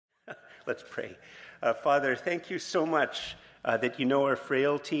Let's pray. Father, thank you so much that you know our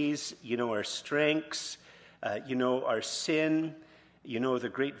frailties, you know our strengths, you know our sin, you know the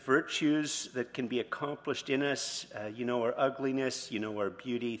great virtues that can be accomplished in us, you know our ugliness, you know our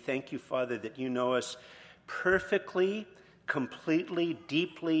beauty. Thank you, Father, that you know us perfectly, completely,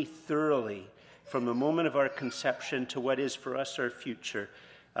 deeply, thoroughly, from the moment of our conception to what is for us our future,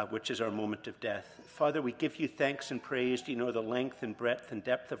 which is our moment of death. Father, we give you thanks and praise. You know the length and breadth and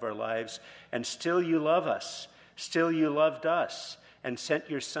depth of our lives, and still you love us. Still you loved us and sent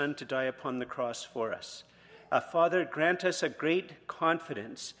your Son to die upon the cross for us. Father, grant us a great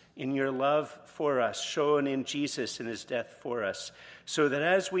confidence in your love for us, shown in Jesus and his death for us, so that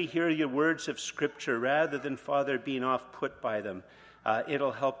as we hear your words of Scripture, rather than, Father, being off-put by them,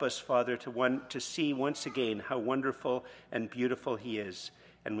 it'll help us, Father, to see once again how wonderful and beautiful he is.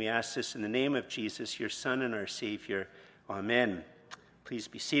 And we ask this in the name of Jesus, your Son and our Savior. Amen. Please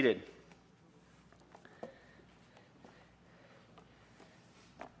be seated.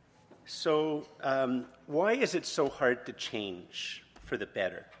 So, why is it so hard to change for the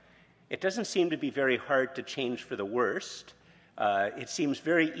better? It doesn't seem to be very hard to change for the worst. It seems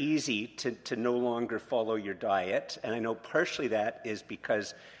very easy to no longer follow your diet, and I know partially that is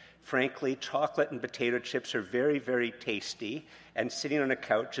because, frankly, chocolate and potato chips are very, very tasty, and sitting on a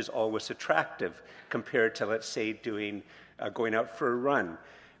couch is always attractive compared to, let's say, going out for a run.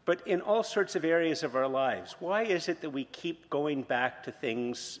 But in all sorts of areas of our lives, why is it that we keep going back to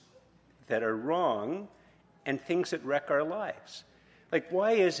things that are wrong and things that wreck our lives? Like,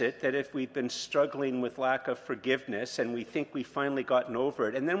 why is it that if we've been struggling with lack of forgiveness and we think we've finally gotten over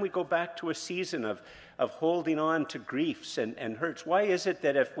it, and then we go back to a season of holding on to griefs and hurts? Why is it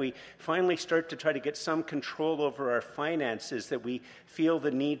that if we finally start to try to get some control over our finances, that we feel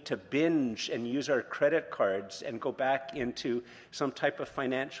the need to binge and use our credit cards and go back into some type of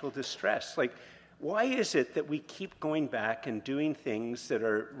financial distress? Like, why is it that we keep going back and doing things that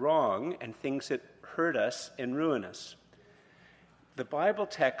are wrong and things that hurt us and ruin us? The Bible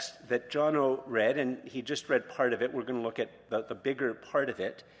text that Jono read, and he just read part of it, we're going to look at the bigger part of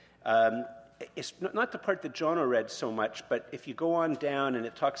it. It's not the part that Jono read so much, but if you go on down and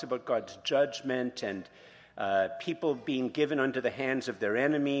it talks about God's judgment and people being given unto the hands of their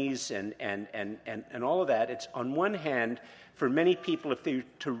enemies and all of that, it's on one hand, for many people, if they were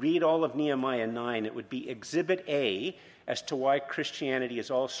to read all of Nehemiah 9, it would be Exhibit A as to why Christianity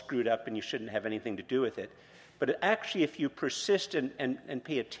is all screwed up and you shouldn't have anything to do with it. But actually, if you persist and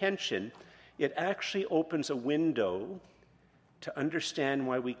pay attention, it actually opens a window to understand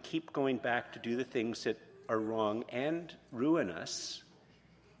why we keep going back to do the things that are wrong and ruin us.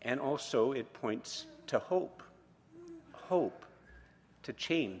 And also, it points to hope. Hope to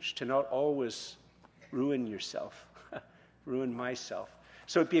change, to not always ruin yourself, ruin myself.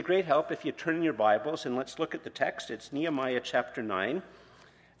 So it'd be a great help if you turn in your Bibles and let's look at the text. It's Nehemiah chapter 9.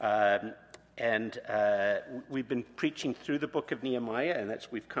 And we've been preaching through the book of Nehemiah, and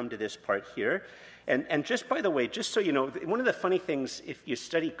we've come to this part here. And just by the way, just so you know, one of the funny things, if you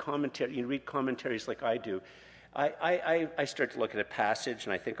study commentary, you read commentaries like I do, I start to look at a passage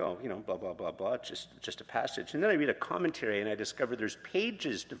and I think, oh, blah, blah, blah, blah, just a passage. And then I read a commentary and I discover there's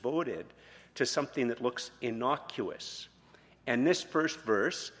pages devoted to something that looks innocuous. And this first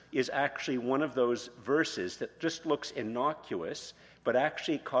verse is actually one of those verses that just looks innocuous, but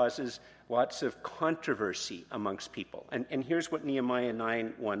actually causes lots of controversy amongst people. And here's what Nehemiah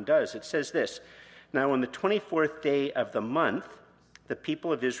 9:1 does. It says this: "Now on the 24th day of the month, the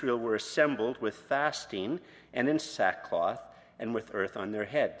people of Israel were assembled with fasting and in sackcloth and with earth on their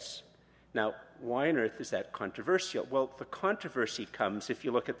heads." Now, why on earth is that controversial? Well, the controversy comes if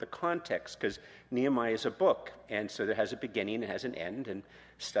you look at the context, because Nehemiah is a book, and so there has a beginning, it has an end, and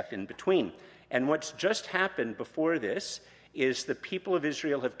stuff in between. And what's just happened before this is the people of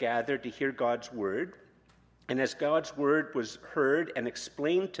Israel have gathered to hear God's word, and as God's word was heard and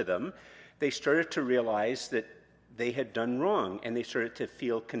explained to them, they started to realize that they had done wrong, and they started to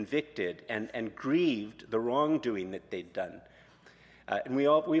feel convicted and grieved the wrongdoing that they'd done. And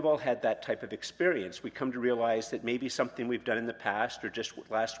we've all had that type of experience. We come to realize that maybe something we've done in the past or just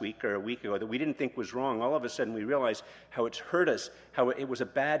last week or a week ago that we didn't think was wrong, all of a sudden we realize how it's hurt us, how it was a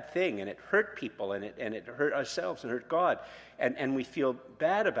bad thing, and it hurt people, and it hurt ourselves and hurt God, and we feel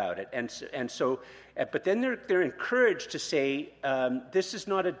bad about it. But then they're encouraged to say, this is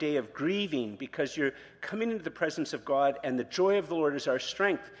not a day of grieving because you're coming into the presence of God, and the joy of the Lord is our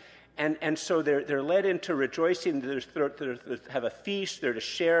strength. And so they're led into rejoicing. They're to have a feast. They're to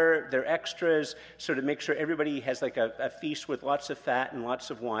share their extras, so to make sure everybody has like a feast with lots of fat and lots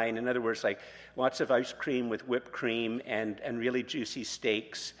of wine. In other words, like lots of ice cream with whipped cream and really juicy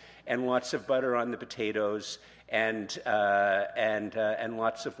steaks and lots of butter on the potatoes and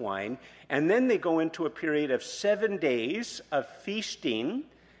lots of wine. And then they go into a period of 7 days of feasting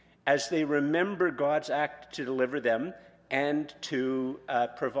as they remember God's act to deliver them and to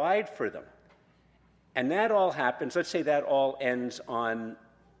provide for them. And that all happens, let's say that all ends on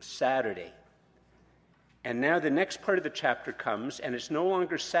Saturday. And now the next part of the chapter comes, and it's no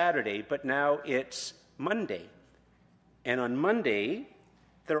longer Saturday, but now it's Monday. And on Monday,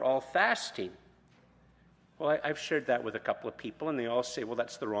 they're all fasting. Well, I've shared that with a couple of people, and they all say, well,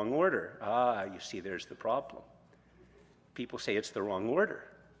 that's the wrong order. You see, there's the problem. People say it's the wrong order.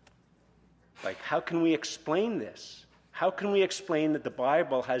 Like, how can we explain this? How can we explain that the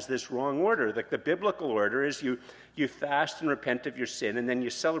Bible has this wrong order? Like the biblical order is you fast and repent of your sin, and then you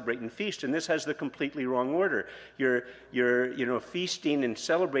celebrate and feast. And this has the completely wrong order. You're feasting and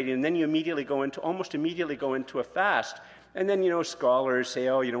celebrating, and then you almost immediately go into a fast. And then, scholars say,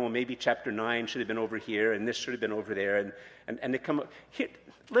 well, maybe chapter 9 should have been over here, and this should have been over there. And they come up. Here,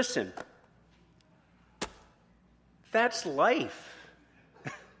 listen, that's life,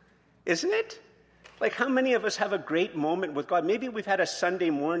 isn't it? Like, how many of us have a great moment with God? Maybe we've had a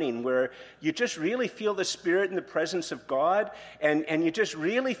Sunday morning where you just really feel the Spirit and the presence of God, and you just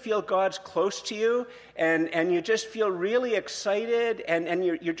really feel God's close to you, and you just feel really excited, and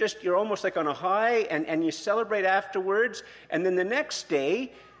you're almost like on a high, and you celebrate afterwards, and then the next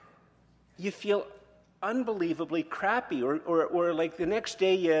day, you feel unbelievably crappy, or like the next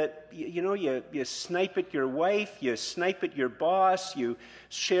day you snipe at your wife, you snipe at your boss, you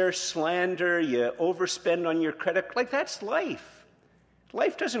share slander, you overspend on your credit. Like, that's life.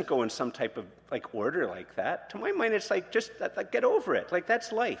 Life doesn't go in some type of like order like that. To my mind, it's like just get over it. Like,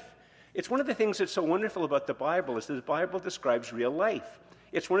 that's life. It's one of the things that's so wonderful about the Bible is that the Bible describes real life.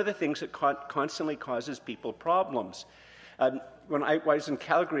 It's one of the things that constantly causes people problems. When I was in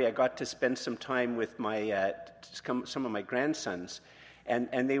Calgary, I got to spend some time with some of my grandsons,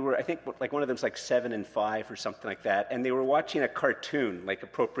 and they were, I think, like one of them's like 7 and 5 or something like that, and they were watching a cartoon, like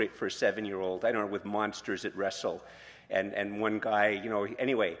appropriate for a 7-year-old, I don't know, with monsters that wrestle, and one guy,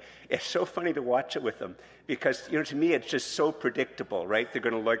 anyway, it's so funny to watch it with them, because, to me, it's just so predictable, right? They're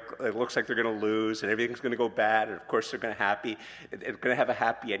going to it looks like they're going to lose, and everything's going to go bad, and of course they're going to have a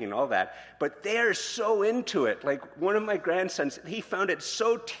happy ending and all that, but they're so into it. Like, one of my grandsons, he found it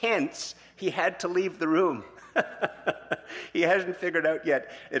so tense, he had to leave the room. He hasn't figured out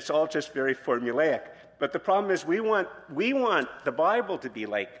yet. It's all just very formulaic. But the problem is we want the Bible to be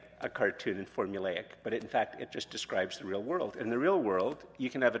like a cartoon and formulaic, but in fact, it just describes the real world. In the real world, you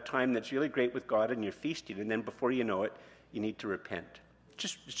can have a time that's really great with God and you're feasting, and then before you know it, you need to repent.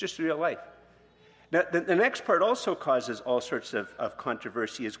 It's just real life. Now, the next part also causes all sorts of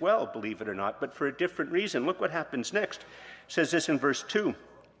controversy as well, believe it or not, but for a different reason. Look what happens next. It says this in verse 2.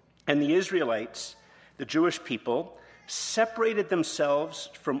 And the Israelites, the Jewish people, separated themselves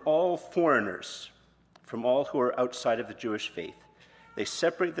from all foreigners, from all who are outside of the Jewish faith. They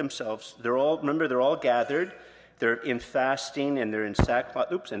separate themselves. They're all gathered. They're in fasting, and they're in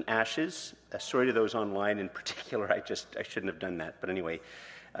sackcloth, and ashes. Sorry to those online in particular. I shouldn't have done that. But anyway,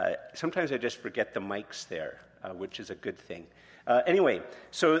 sometimes I just forget the mics there, which is a good thing. Anyway,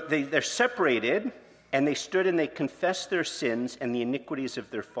 so they're separated, and they stood and they confessed their sins and the iniquities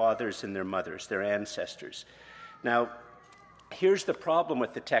of their fathers and their mothers, their ancestors. Now, here's the problem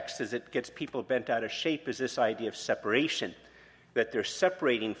with the text as it gets people bent out of shape, is this idea of separation, that they're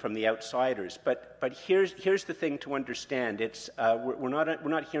separating from the outsiders. But here's the thing to understand. It's we're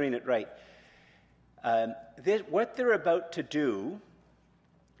not hearing it right. What they're about to do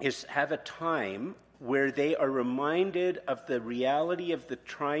is have a time where they are reminded of the reality of the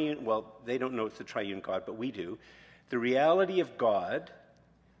triune. Well, they don't know it's the triune God, but we do. The reality of God,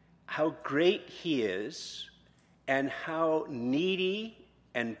 how great He is, and how needy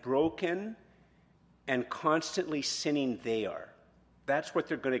and broken and constantly sinning they are. That's what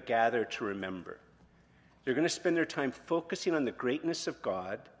they're going to gather to remember. They're going to spend their time focusing on the greatness of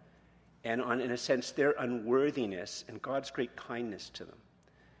God and on, in a sense, their unworthiness and God's great kindness to them.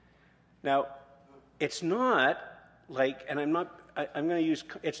 Now, it's not like, and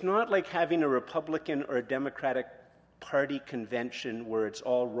it's not like having a Republican or a Democratic Party convention where it's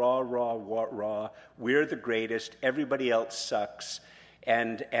all raw, we're the greatest, everybody else sucks,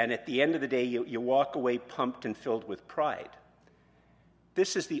 and at the end of the day, you walk away pumped and filled with pride.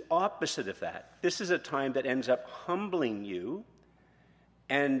 This is the opposite of that. This is a time that ends up humbling you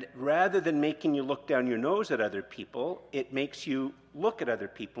And rather than making you look down your nose at other people, it makes you look at other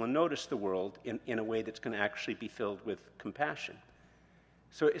people and notice the world in a way that's going to actually be filled with compassion.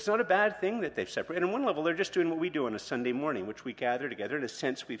 So it's not a bad thing that they've separated. On one level, they're just doing what we do on a Sunday morning, which we gather together. In a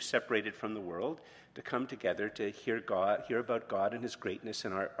sense, we've separated from the world to come together to hear about God and his greatness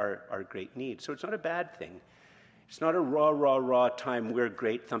and our great needs. So it's not a bad thing. It's not a raw time, we're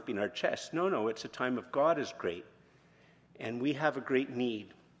great, thumping our chest. No, it's a time of God is great. And we have a great need.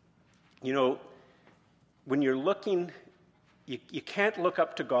 You know, when you're looking, you can't look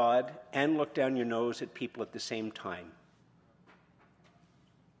up to God and look down your nose at people at the same time.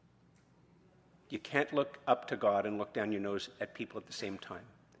 You can't look up to God and look down your nose at people at the same time.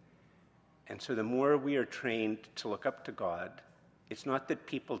 And so the more we are trained to look up to God, it's not that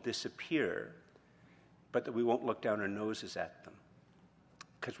people disappear, but that we won't look down our noses at them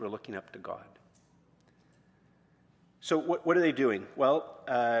because we're looking up to God. So what are they doing? Well,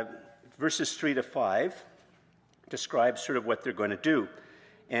 verses 3 to 5 describe sort of what they're going to do.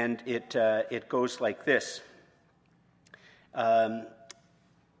 And it goes like this. And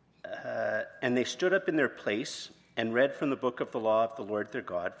they stood up in their place and read from the book of the law of the Lord their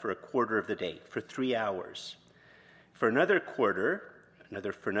God for a quarter of the day, for 3 hours. For another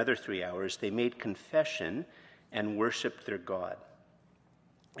 3 hours, they made confession and worshiped their God.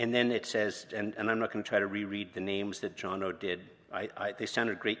 And then it says, and I'm not going to try to reread the names that Jono did. They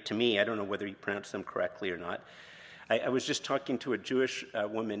sounded great to me. I don't know whether he pronounced them correctly or not. I was just talking to a Jewish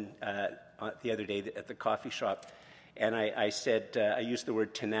woman the other day at the coffee shop, and I said, I used the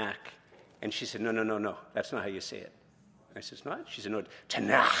word Tanakh, and she said, no, that's not how you say it. I said, it's not? She said, no,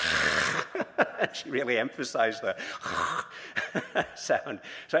 Tanakh. She really emphasized the sound.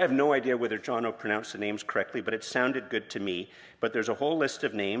 So I have no idea whether Jono pronounced the names correctly, but it sounded good to me. But there's a whole list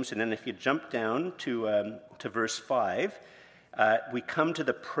of names, and then if you jump down to verse 5, we come to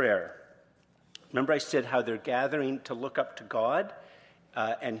the prayer. Remember I said how they're gathering to look up to God?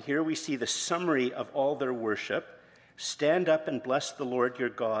 And here we see the summary of all their worship. Stand up and bless the Lord your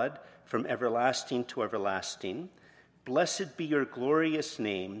God from everlasting to everlasting. Blessed be your glorious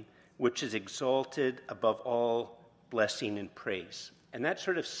name, which is exalted above all blessing and praise. And that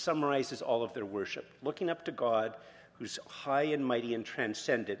sort of summarizes all of their worship, looking up to God, who's high and mighty and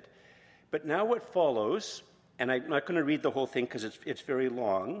transcendent. But now what follows, and I'm not going to read the whole thing because it's very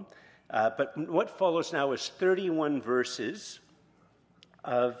long, but what follows now is 31 verses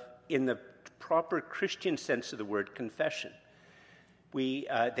of, in the proper Christian sense of the word, confession.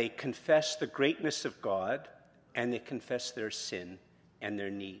 They confess the greatness of God, and they confess their sin and their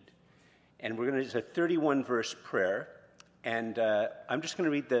need. And it's a 31-verse prayer, and I'm just going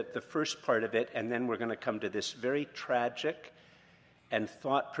to read the first part of it, and then we're going to come to this very tragic and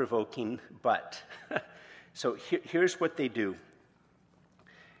thought-provoking but. So here's what they do.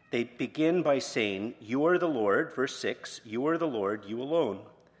 They begin by saying, you are the Lord, verse 6, you are the Lord, you alone.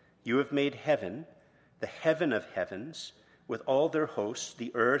 You have made heaven, the heaven of heavens, with all their hosts,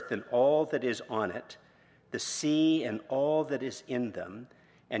 the earth and all that is on it, the sea and all that is in them,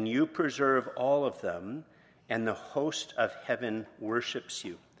 and you preserve all of them, and the host of heaven worships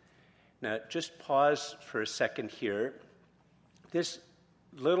you. Now, just pause for a second here. This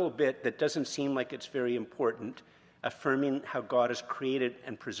little bit that doesn't seem like it's very important, affirming how God has created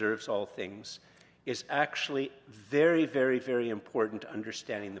and preserves all things, is actually very, very, very important to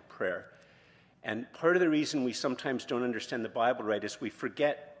understanding the prayer. And part of the reason we sometimes don't understand the Bible right is we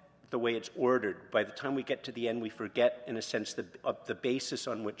forget the way it's ordered. By the time we get to the end, we forget, in a sense, the basis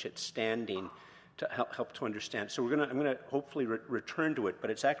on which it's standing to help to understand. So I'm going to hopefully return to it,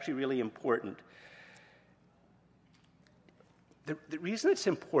 but it's actually really important. The reason it's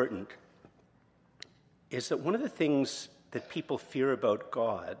important is that one of the things that people fear about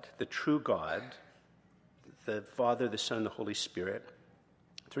God, the true God, the Father, the Son, the Holy Spirit,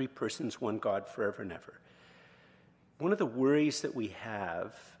 three persons, one God, forever and ever. One of the worries that we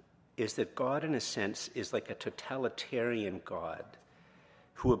have is that God, in a sense, is like a totalitarian God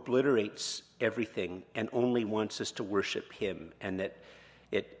who obliterates everything and only wants us to worship him, and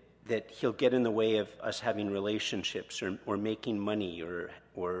that he'll get in the way of us having relationships or making money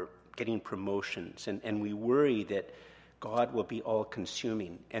or getting promotions. And we worry that God will be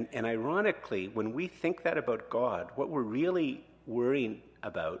all-consuming. And ironically, when we think that about God, what we're really worrying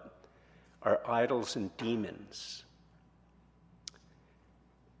about are idols and demons.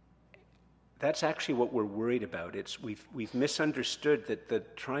 That's actually what we're worried about. We've misunderstood that the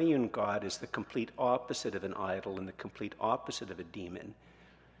triune God is the complete opposite of an idol and the complete opposite of a demon.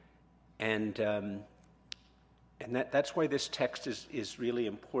 And that's why this text is really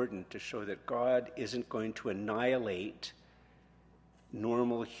important, to show that God isn't going to annihilate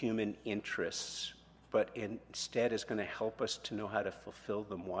normal human interests, but instead is going to help us to know how to fulfill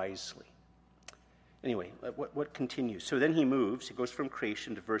them wisely. Anyway, what continues? So then he moves. He goes from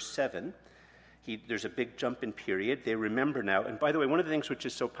creation to verse 7. There's a big jump in period. They remember now. And by the way, one of the things which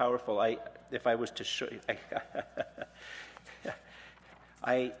is so powerful, if I was to show you,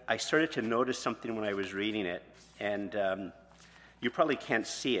 I started to notice something when I was reading it, and you probably can't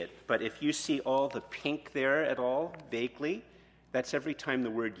see it, but if you see all the pink there at all, vaguely, that's every time the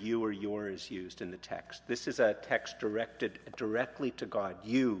word you or your is used in the text. This is a text directed directly to God.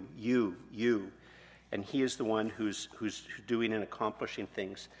 You. And he is the one who's doing and accomplishing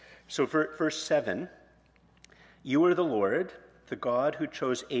things. So verse 7, you are the Lord, the God who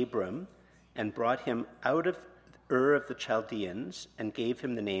chose Abram and brought him out of Ur of the Chaldeans and gave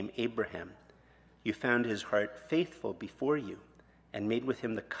him the name Abraham. You found his heart faithful before you and made with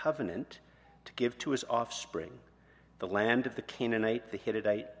him the covenant to give to his offspring the land of the Canaanite, the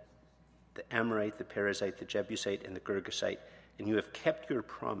Hittite, the Amorite, the Perizzite, the Jebusite, and the Girgashite, and you have kept your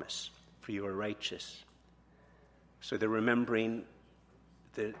promise, for you are righteous. So they're remembering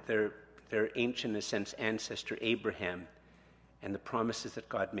their ancient, in a sense, ancestor Abraham and the promises that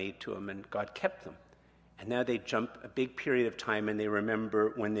God made to him, and God kept them. And now they jump a big period of time, and they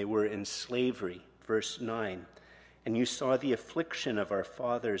remember when they were in slavery. Verse 9, and you saw the affliction of our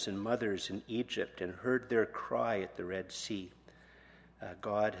fathers and mothers in Egypt and heard their cry at the Red Sea.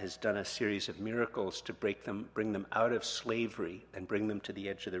 God has done a series of miracles to bring them out of slavery and bring them to the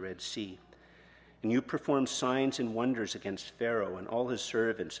edge of the Red Sea. And you performed signs and wonders against Pharaoh and all his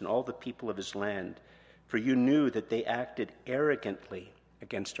servants and all the people of his land, for you knew that they acted arrogantly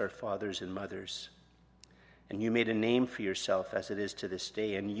against our fathers and mothers. And you made a name for yourself as it is to this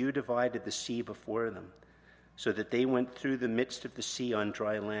day, and you divided the sea before them, so that they went through the midst of the sea on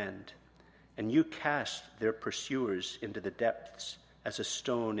dry land. And you cast their pursuers into the depths as a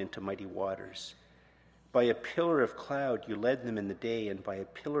stone into mighty waters. By a pillar of cloud you led them in the day, and by a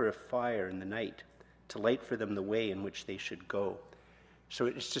pillar of fire in the night, to light for them the way in which they should go. So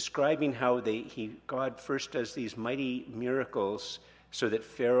it's describing how God first does these mighty miracles so that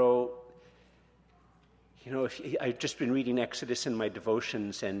Pharaoh, I've just been reading Exodus in my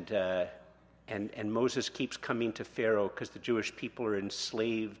devotions, and Moses keeps coming to Pharaoh because the Jewish people are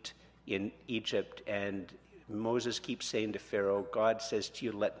enslaved in Egypt, and Moses keeps saying to Pharaoh, God says to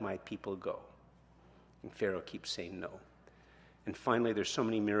you, let my people go. And Pharaoh keeps saying no. And finally, there's so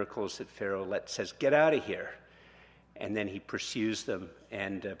many miracles that Pharaoh says, get out of here. And then he pursues them,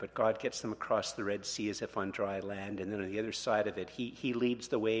 but God gets them across the Red Sea as if on dry land. And then on the other side of it, he leads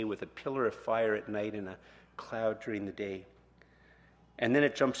the way with a pillar of fire at night and a cloud during the day. And then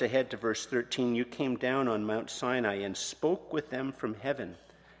it jumps ahead to verse 13. You came down on Mount Sinai and spoke with them from heaven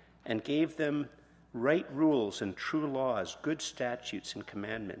and gave them right rules and true laws, good statutes and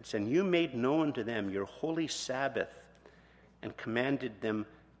commandments. And you made known to them your holy Sabbath and commanded them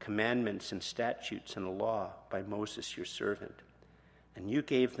commandments and statutes and a law by Moses your servant. And you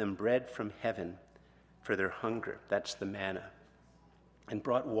gave them bread from heaven for their hunger, that's the manna, and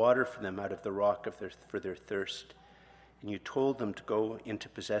brought water for them out of the rock for their thirst. And you told them to go in to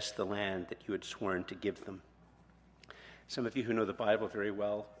possess the land that you had sworn to give them. Some of you who know the Bible very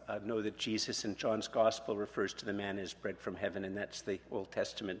well know that Jesus in John's Gospel refers to the manna as bread from heaven, and that's the Old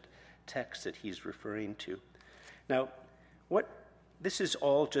Testament text that he's referring to. Now, this is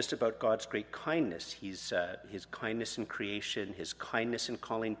all just about God's great kindness. His kindness in creation, his kindness in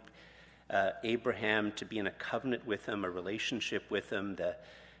calling Abraham to be in a covenant with him, a relationship with him,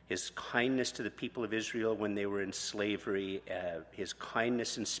 his kindness to the people of Israel when they were in slavery, his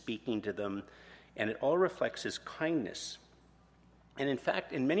kindness in speaking to them, and it all reflects his kindness. And in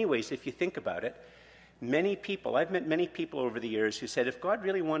fact, in many ways, if you think about it, I've met many people over the years who said, if God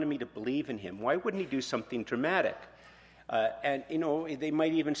really wanted me to believe in him, why wouldn't he do something dramatic? And they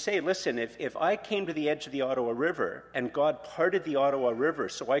might even say, listen, if I came to the edge of the Ottawa River and God parted the Ottawa River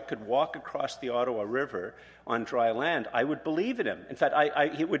so I could walk across the Ottawa River on dry land, I would believe in him. In fact,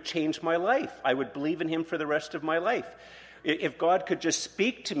 it would change my life. I would believe in him for the rest of my life. If God could just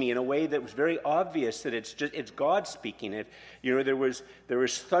speak to me in a way that was very obvious that it's God speaking. If there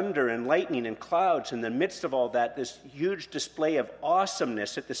was thunder and lightning and clouds in the midst of all that, this huge display of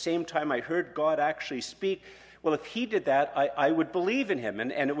awesomeness. At the same time, I heard God actually speak. Well, if he did that, I would believe in him,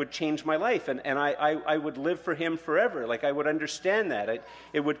 and it would change my life, and I would live for him forever. Like, I would understand that.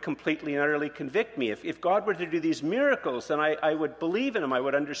 It would completely and utterly convict me. If God were to do these miracles, then I would believe in him. I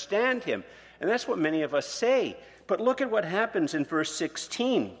would understand him. And that's what many of us say. But look at what happens in verse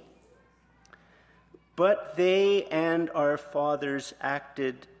 16. But they and our fathers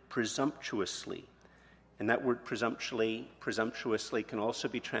acted presumptuously. And that word presumptuously can also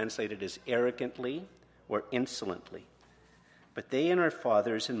be translated as arrogantly or insolently. But they and our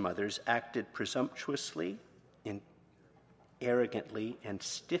fathers and mothers acted presumptuously and arrogantly and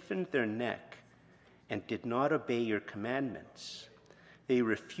stiffened their neck and did not obey your commandments. They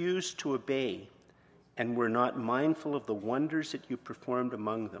refused to obey and were not mindful of the wonders that you performed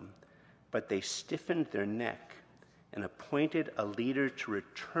among them, but they stiffened their neck and appointed a leader to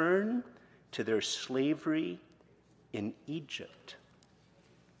return to their slavery in Egypt.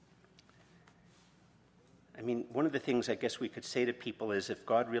 I mean, one of the things I guess we could say to people is, if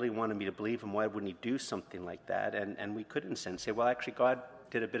God really wanted me to believe him, why wouldn't he do something like that? And we could, in a sense, say, well, actually, God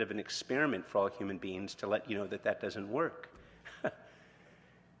did a bit of an experiment for all human beings to let you know that that doesn't work.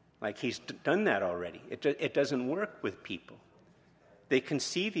 Like, he's done that already. It doesn't work with people. They can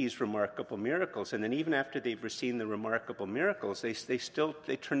see these remarkable miracles, and then even after they've received the remarkable miracles, they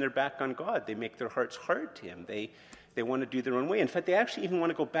turn their back on God. They make their hearts hard to him. They want to do their own way. In fact, they actually even want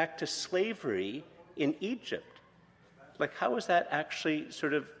to go back to slavery in Egypt. Like, how is that actually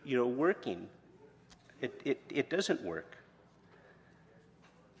sort of, working? It doesn't work.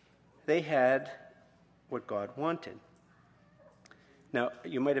 They had what God wanted. Now,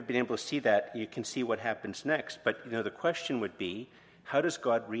 you might have been able to see that. You can see what happens next. But, the question would be, how does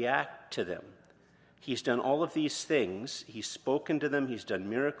God react to them? He's done all of these things. He's spoken to them. He's done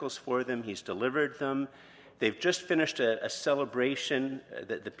miracles for them. He's delivered them. They've just finished a celebration.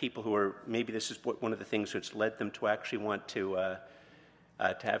 The people who are, maybe this is one of the things which led them to actually want to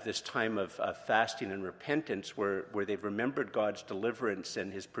have this time of fasting and repentance where they've remembered God's deliverance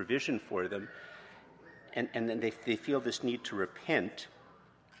and his provision for them. And then they feel this need to repent.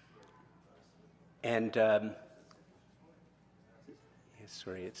 And,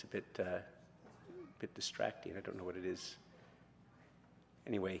 sorry, it's a bit distracting. I don't know what it is.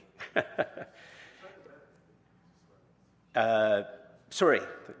 Anyway. Sorry,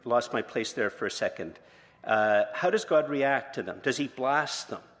 lost my place there for a second. How does God react to them? Does he blast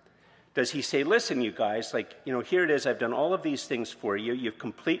them? Does he say, listen, you guys, here it is, I've done all of these things for you. You've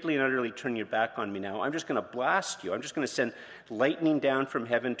completely and utterly turned your back on me now. I'm just going to blast you. I'm just going to send lightning down from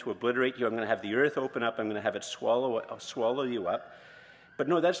heaven to obliterate you. I'm going to have the earth open up. I'm going to have it swallow you up. But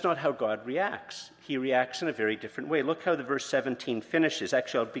no, that's not how God reacts. He reacts in a very different way. Look how the verse 17 finishes.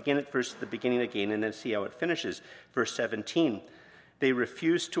 Actually, I'll begin at the beginning again and then see how it finishes. Verse 17. They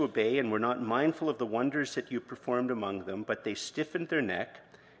refused to obey and were not mindful of the wonders that you performed among them, but they stiffened their neck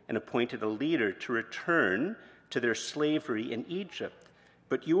and appointed a leader to return to their slavery in Egypt.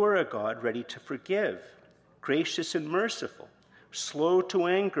 But you are a God ready to forgive, gracious and merciful, slow to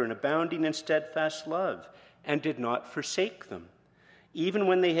anger and abounding in steadfast love, and did not forsake them. Even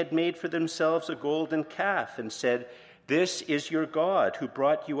when they had made for themselves a golden calf and said, "This is your God who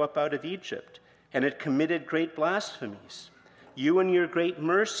brought you up out of Egypt," and had committed great blasphemies. You in your great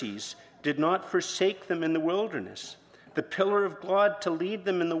mercies did not forsake them in the wilderness. The pillar of God to lead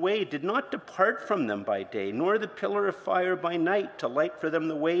them in the way did not depart from them by day, nor the pillar of fire by night to light for them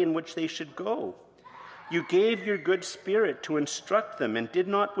the way in which they should go. You gave your good spirit to instruct them and did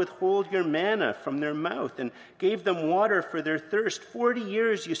not withhold your manna from their mouth and gave them water for their thirst. 40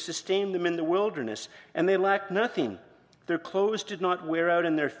 years you sustained them in the wilderness, and they lacked nothing. Their clothes did not wear out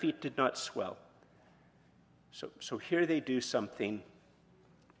and their feet did not swell. So here they do something.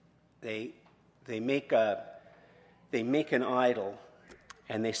 They make an idol,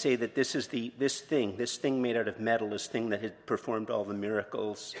 and they say that this is this thing made out of metal, this thing that had performed all the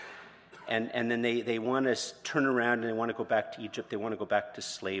miracles. And then they want to turn around and they want to go back to Egypt. They want to go back to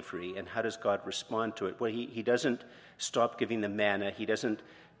slavery. And how does God respond to it? Well, he doesn't stop giving them manna. He doesn't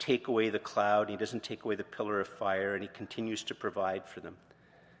take away the cloud. He doesn't take away the pillar of fire, and he continues to provide for them.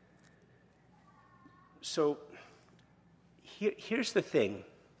 So here's the thing.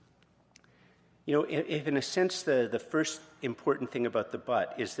 If in a sense the first important thing about the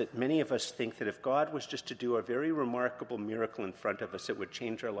but is that many of us think that if God was just to do a very remarkable miracle in front of us, it would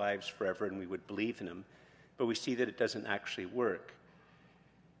change our lives forever and we would believe in him. But we see that it doesn't actually work.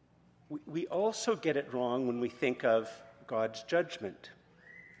 We also get it wrong when we think of God's judgment.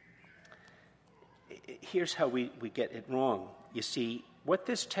 Here's how we get it wrong. You see, what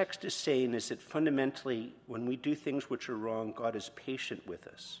this text is saying is that fundamentally, when we do things which are wrong, God is patient with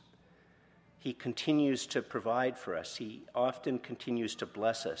us. He continues to provide for us. He often continues to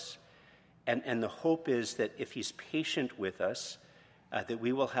bless us. And the hope is that if he's patient with us, that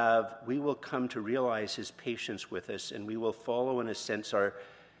we will come to realize his patience with us, and we will follow, in a sense,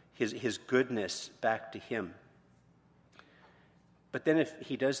 his goodness back to him. But then if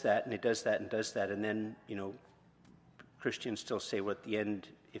he does that, and he does that, and does that, and then, Christians still say, well, at the end,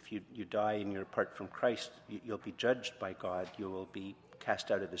 if you die and you're apart from Christ, you'll be judged by God. You will be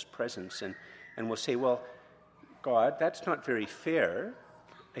cast out of his presence. And we'll say, well, God, that's not very fair.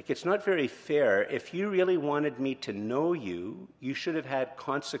 Like, it's not very fair. If you really wanted me to know you, you should have had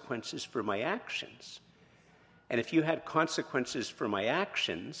consequences for my actions. And if you had consequences for my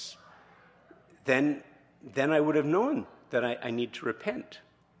actions, then I would have known that I need to repent.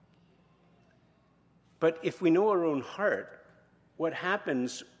 But if we know our own heart, what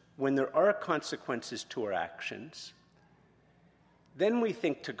happens when there are consequences to our actions, then we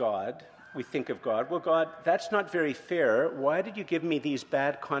think of God, well, God, that's not very fair. Why did you give me these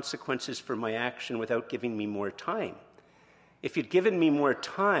bad consequences for my action without giving me more time? If you'd given me more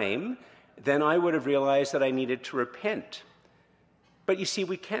time, then I would have realized that I needed to repent. But you see,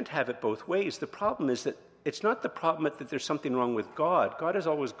 we can't have it both ways. The problem is that it's not the problem that there's something wrong with God. God is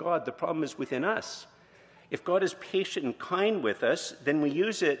always God. The problem is within us. If God is patient and kind with us, then we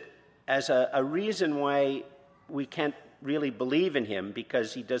use it as a reason why we can't really believe in him,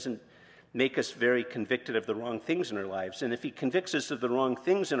 because he doesn't make us very convicted of the wrong things in our lives. And if he convicts us of the wrong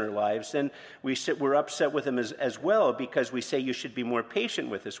things in our lives, then we're upset with him as well, because we say you should be more patient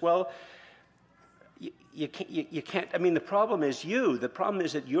with us. Well, you can't. I mean, the problem is you. The problem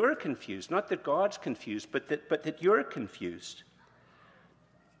is that you're confused. Not that God's confused, but that you're confused.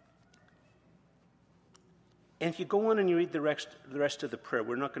 And if you go on and you read the rest of the prayer,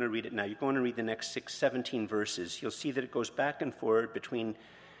 we're not going to read it now. You go on and read the next 17 verses. You'll see that it goes back and forward between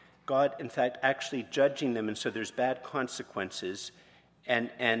God, in fact, actually judging them, and so there's bad consequences,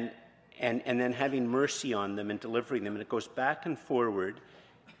 and then having mercy on them and delivering them. And it goes back and forward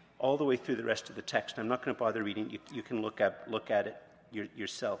all the way through the rest of the text. And I'm not going to bother reading. You can look at it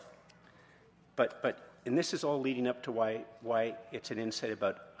yourself. And this is all leading up to why it's an insight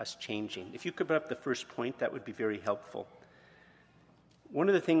about us changing. If you could put up the first point, that would be very helpful. One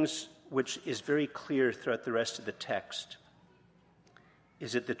of the things which is very clear throughout the rest of the text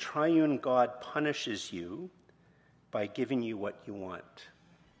is that the triune God punishes you by giving you what you want.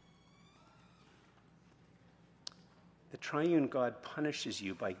 The triune God punishes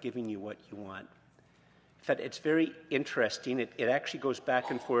you by giving you what you want. In fact, it's very interesting. It actually goes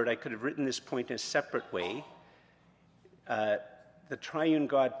back and forward. I could have written this point in a separate way. The triune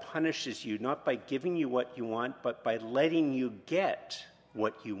God punishes you not by giving you what you want, but by letting you get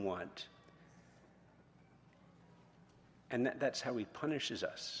what you want. And that's how he punishes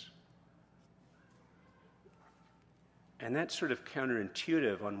us. And that's sort of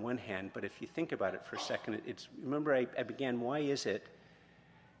counterintuitive on one hand, but if you think about it for a second, remember I began, why is it,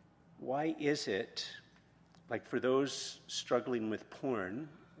 like for those struggling with porn,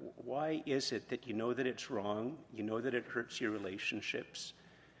 why is it that you know that it's wrong, you know that it hurts your relationships,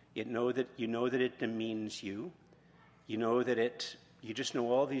 you know that it demeans you, you know that you just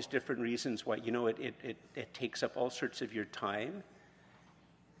know all these different reasons why, you know it takes up all sorts of your time,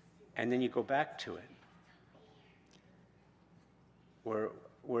 and then you go back to it.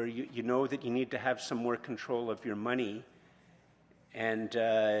 Where you know that you need to have some more control of your money, and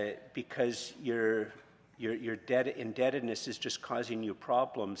because your indebtedness is just causing you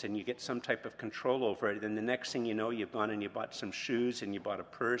problems, and you get some type of control over it, and the next thing you know, you've gone and you bought some shoes, and you bought a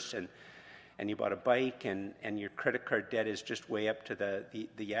purse, and you bought a bike, and your credit card debt is just way up to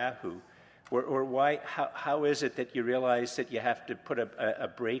the Yahoo. Or why? How is it that you realize that you have to put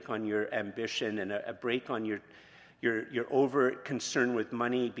a brake on your ambition and a brake on your over concern with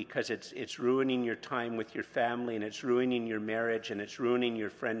money, because it's ruining your time with your family, and it's ruining your marriage, and it's ruining your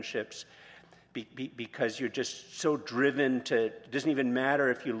friendships, because you're just so driven to. It doesn't even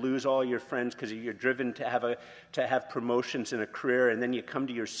matter if you lose all your friends, because you're driven to have promotions in a career, and then you come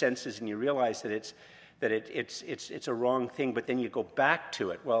to your senses and you realize that it's a wrong thing, but then you go back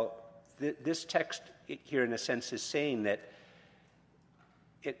to it. Well, this text here, in a sense, is saying that,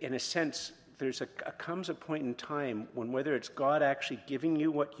 in a sense, comes a point in time when, whether it's God actually giving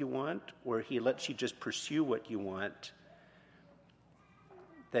you what you want, or he lets you just pursue what you want,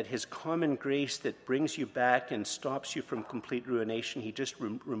 that his common grace that brings you back and stops you from complete ruination, he just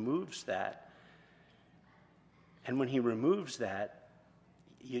removes that. And when he removes that,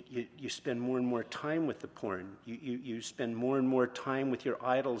 you spend more and more time with the porn. You spend more and more time with your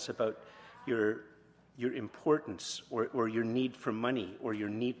idols about your importance, or your need for money, or your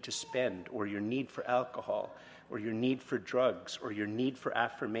need to spend, or your need for alcohol, or your need for drugs, or your need for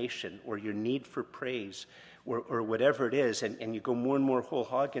affirmation, or your need for praise, or whatever it is, and you go more and more whole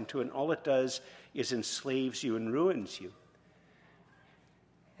hog into it, and all it does is enslaves you and ruins you.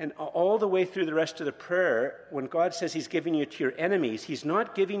 And all the way through the rest of the prayer, when God says he's giving you to your enemies, he's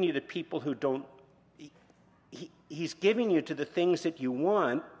not giving you to people who don't. he's giving you to the things that you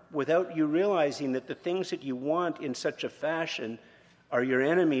want without you realizing that the things that you want in such a fashion are your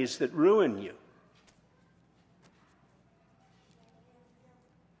enemies that ruin you.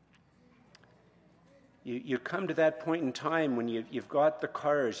 You come to that point in time when you've got the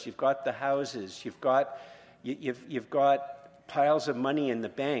cars, you've got the houses, you've got piles of money in the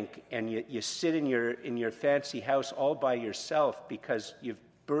bank, and you sit in your fancy house all by yourself because you've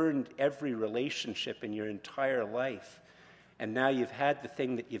burned every relationship in your entire life. And now you've had the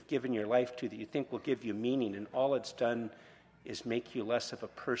thing that you've given your life to that you think will give you meaning, and all it's done is make you less of a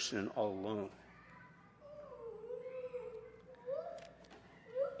person and all alone.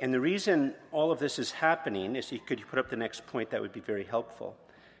 And the reason all of this is happening is, could you put up the next point? That would be very helpful.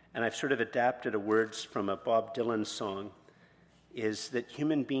 And I've sort of adapted words from a Bob Dylan song, is that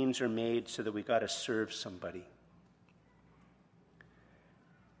human beings are made so that we got to serve somebody.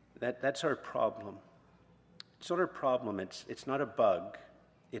 That's our problem. It's not our problem. It's not a bug.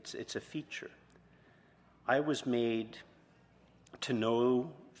 It's a feature. I was made to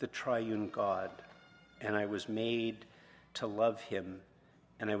know the triune God, and I was made to love him,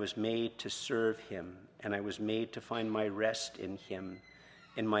 and I was made to serve him, and I was made to find my rest in him,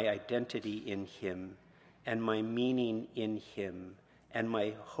 and my identity in him, and my meaning in him, and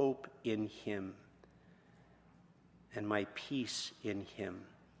my hope in him, and my peace in him.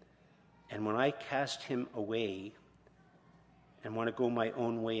 And when I cast him away and want to go my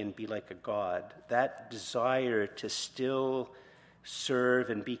own way and be like a god, that desire to still serve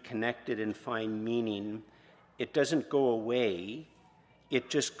and be connected and find meaning, it doesn't go away. It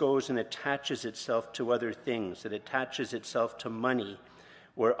just goes and attaches itself to other things. It attaches itself to money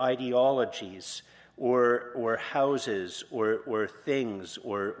or ideologies or houses or things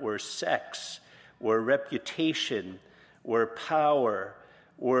or sex or reputation or power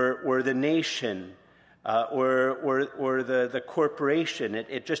or the nation or the corporation.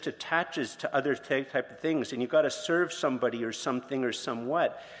 It just attaches to other type of things. And you've got to serve somebody or something or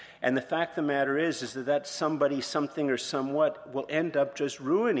somewhat. And the fact of the matter is that somebody, something, or somewhat will end up just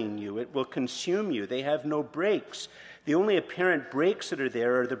ruining you. It will consume you. They have no breaks. The only apparent breaks that are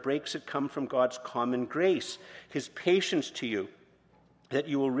there are the breaks that come from God's common grace, his patience to you, that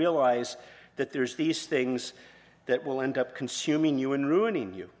you will realize that there's these things that will end up consuming you and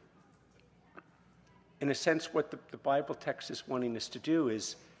ruining you. In a sense, what the Bible text is wanting us to do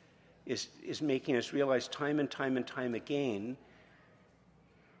is making us realize time and time and time again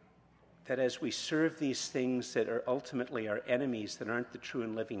that as we serve these things that are ultimately our enemies, that aren't the true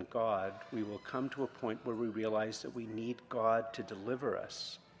and living God, we will come to a point where we realize that we need God to deliver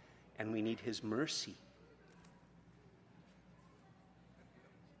us, and we need his mercy.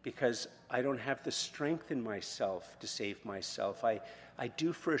 Because I don't have the strength in myself to save myself. I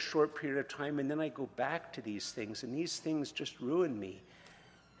do for a short period of time, and then I go back to these things, and these things just ruin me.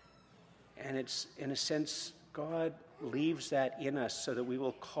 And it's, in a sense, God leaves that in us so that we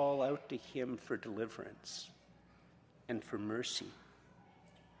will call out to him for deliverance and for mercy.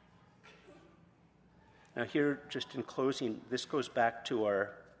 Now here, just in closing, this goes back to our...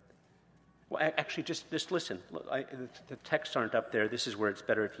 Well, actually, just listen. The texts aren't up there. This is where it's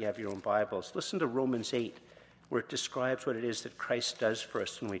better if you have your own Bibles. Listen to Romans 8, where it describes what it is that Christ does for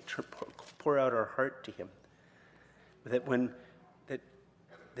us when we pour out our heart to him. That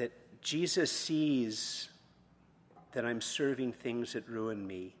Jesus sees that I'm serving things that ruin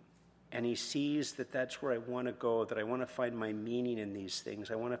me, and he sees that that's where I want to go, that I want to find my meaning in these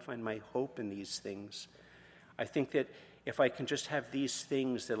things. I want to find my hope in these things. I think that if I can just have these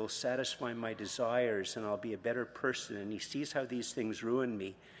things that'll satisfy my desires, and I'll be a better person. And he sees how these things ruin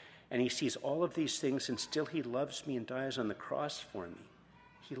me, and he sees all of these things, and still he loves me and dies on the cross for me.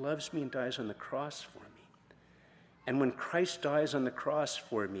 He loves me and dies on the cross for me. And when Christ dies on the cross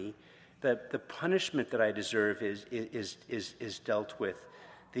for me, the punishment that I deserve is dealt with.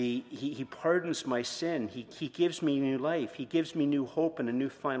 He pardons my sin. He gives me new life. He gives me new hope and a new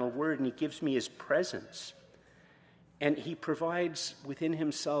final word, and he gives me his presence. And he provides within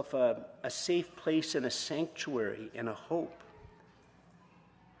himself a safe place and a sanctuary and a hope.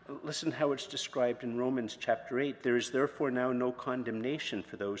 Listen how it's described in Romans chapter 8. There is therefore now no condemnation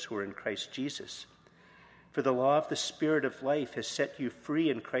for those who are in Christ Jesus. For the law of the Spirit of life has set you free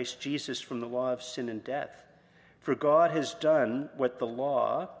in Christ Jesus from the law of sin and death. For God has done what the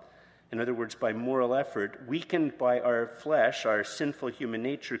law, in other words, by moral effort, weakened by our flesh, our sinful human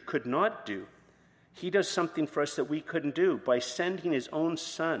nature, could not do. He does something for us that we couldn't do by sending his own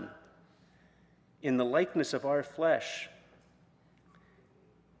Son in the likeness of our flesh.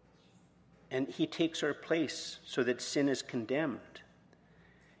 And he takes our place so that sin is condemned.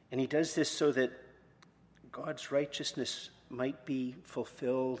 And he does this so that God's righteousness might be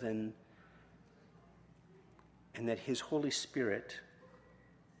fulfilled, and that his Holy Spirit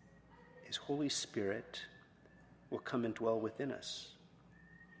will come and dwell within us.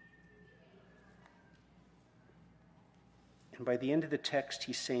 And by the end of the text,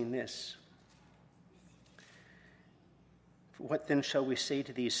 he's saying this: "What then shall we say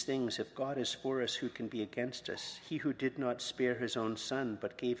to these things? If God is for us, who can be against us? He who did not spare his own son,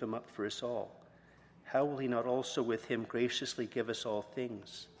 but gave him up for us all, how will he not also with him graciously give us all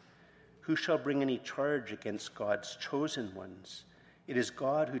things? Who shall bring any charge against God's chosen ones? It is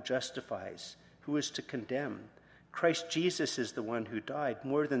God who justifies. Who is to condemn? Christ Jesus is the one who died,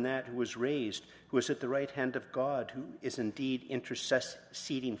 more than that, who was raised, who is at the right hand of God, who is indeed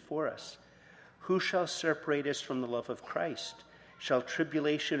interceding for us. Who shall separate us from the love of Christ? Shall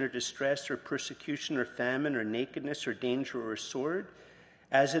tribulation or distress or persecution or famine or nakedness or danger or sword?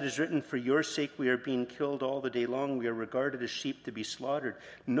 As it is written, for your sake we are being killed all the day long. We are regarded as sheep to be slaughtered.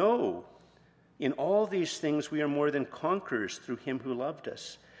 No, in all these things we are more than conquerors through him who loved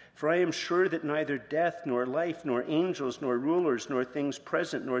us. For I am sure that neither death, nor life, nor angels, nor rulers, nor things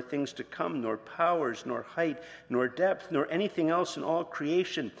present, nor things to come, nor powers, nor height, nor depth, nor anything else in all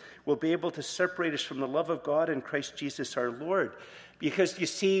creation will be able to separate us from the love of God in Christ Jesus our Lord." Because you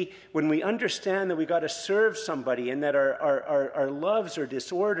see, when we understand that we got to serve somebody and that our loves are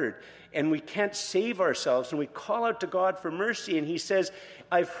disordered and we can't save ourselves, and we call out to God for mercy, and he says,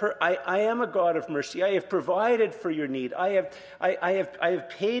 I am a God of mercy. I have provided for your need. I have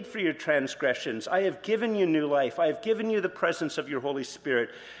paid for your transgressions. I have given you new life. I have given you the presence of your Holy Spirit,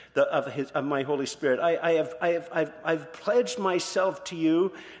 of my Holy Spirit. I've pledged myself to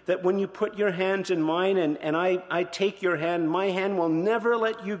you that when you put your hands in mine and I take your hand, my hand will never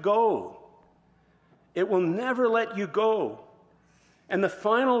let you go. It will never let you go. And the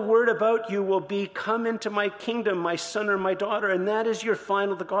final word about you will be, come into my kingdom, my son or my daughter. And that is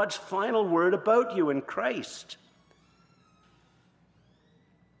God's final word about you in Christ.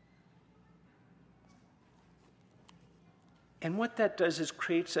 And what that does is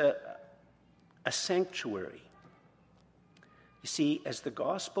creates a sanctuary. You see, as the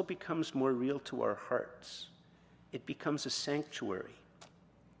gospel becomes more real to our hearts, it becomes a sanctuary.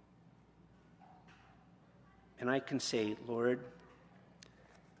 And I can say, Lord,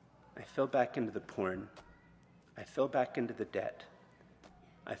 I fell back into the porn. I fell back into the debt.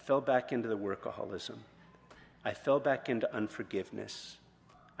 I fell back into the workaholism. I fell back into unforgiveness.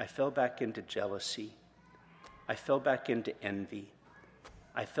 I fell back into jealousy. I fell back into envy.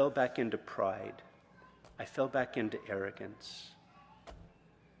 I fell back into pride. I fell back into arrogance.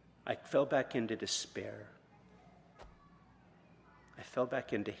 I fell back into despair. I fell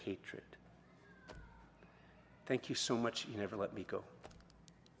back into hatred. Thank you so much you never let me go.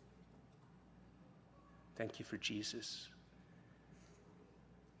 Thank you for Jesus.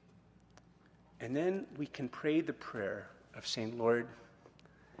 And then we can pray the prayer of saying, Lord,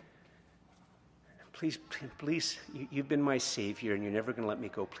 please, you've been my Savior and you're never going to let me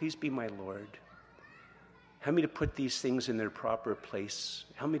go. Please be my Lord. Help me to put these things in their proper place.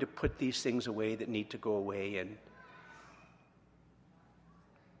 Help me to put these things away that need to go away, and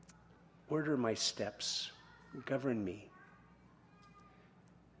order my steps. Govern me.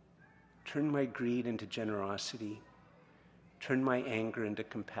 Turn my greed into generosity. Turn my anger into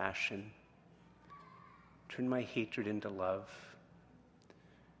compassion. Turn my hatred into love.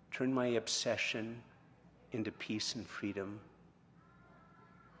 Turn my obsession into peace and freedom.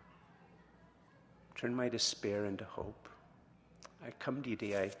 Turn my despair into hope. I come to you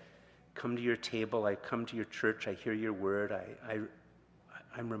today. I come to your table. I come to your church. I hear your word.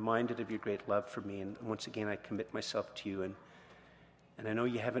 I'm reminded of your great love for me. And once again, I commit myself to you. And I know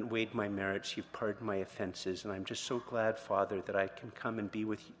you haven't weighed my merits. You've pardoned my offenses. And I'm just so glad, Father, that I can come and be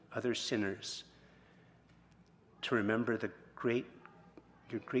with other sinners to remember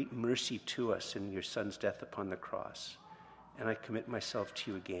your great mercy to us in your Son's death upon the cross. And I commit myself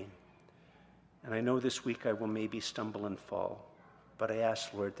to you again. And I know this week I will maybe stumble and fall, but I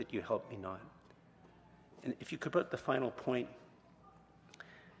ask, Lord, that you help me not. And if you could put the final point,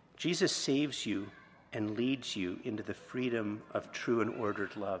 Jesus saves you and leads you into the freedom of true and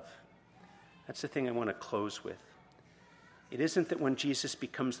ordered love. That's the thing I want to close with. It isn't that when Jesus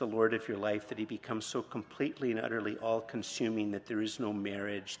becomes the Lord of your life that he becomes so completely and utterly all-consuming that there is no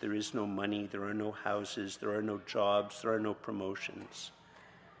marriage, there is no money, there are no houses, there are no jobs, there are no promotions.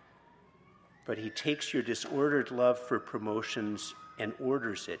 But he takes your disordered love for promotions and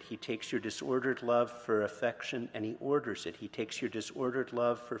orders it. He takes your disordered love for affection and he orders it. He takes your disordered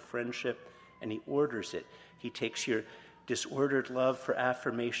love for friendship and he orders it. He takes your disordered love for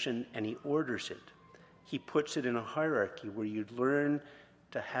affirmation and he orders it. he puts it in a hierarchy where you learn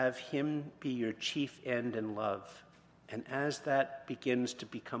to have him be your chief end in love. And as that begins to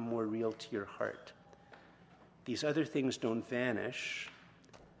become more real to your heart, these other things don't vanish,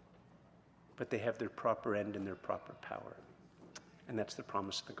 but they have their proper end and their proper power. And that's the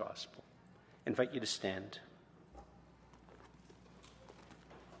promise of the gospel. I invite you to stand.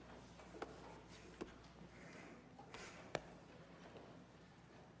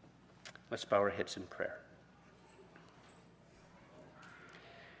 Let's bow our heads in prayer.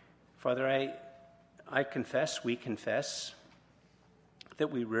 Father, I confess, we confess, that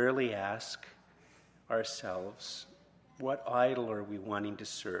we rarely ask ourselves, what idol are we wanting to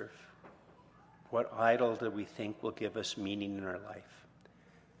serve? What idol do we think will give us meaning in our life?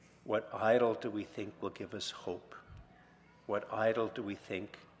 What idol do we think will give us hope? What idol do we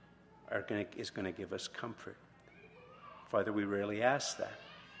think is going to give us comfort? Father, we rarely ask that.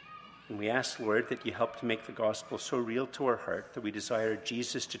 And we ask, Lord, that you help to make the gospel so real to our heart that we desire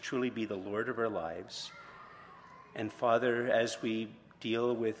Jesus to truly be the Lord of our lives. And Father, as we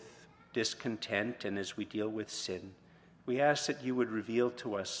deal with discontent and as we deal with sin, we ask that you would reveal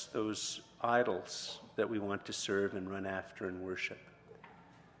to us those idols that we want to serve and run after and worship.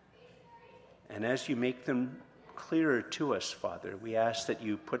 And as you make them clearer to us, Father, we ask that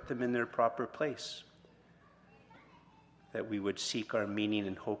you put them in their proper place, that we would seek our meaning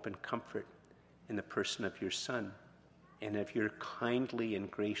and hope and comfort in the person of your Son and of your kindly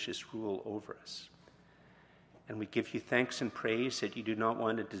and gracious rule over us. And we give you thanks and praise that you do not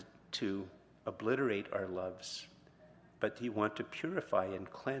want to obliterate our loves, but you want to purify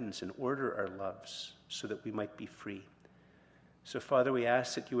and cleanse and order our loves so that we might be free. So, Father, we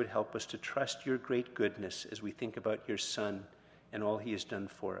ask that you would help us to trust your great goodness as we think about your Son and all he has done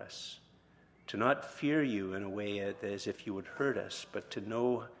for us. To not fear you in a way as if you would hurt us, but to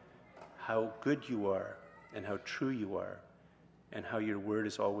know how good you are and how true you are and how your word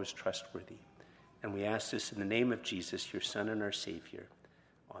is always trustworthy. And we ask this in the name of Jesus, your Son and our Savior.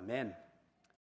 Amen.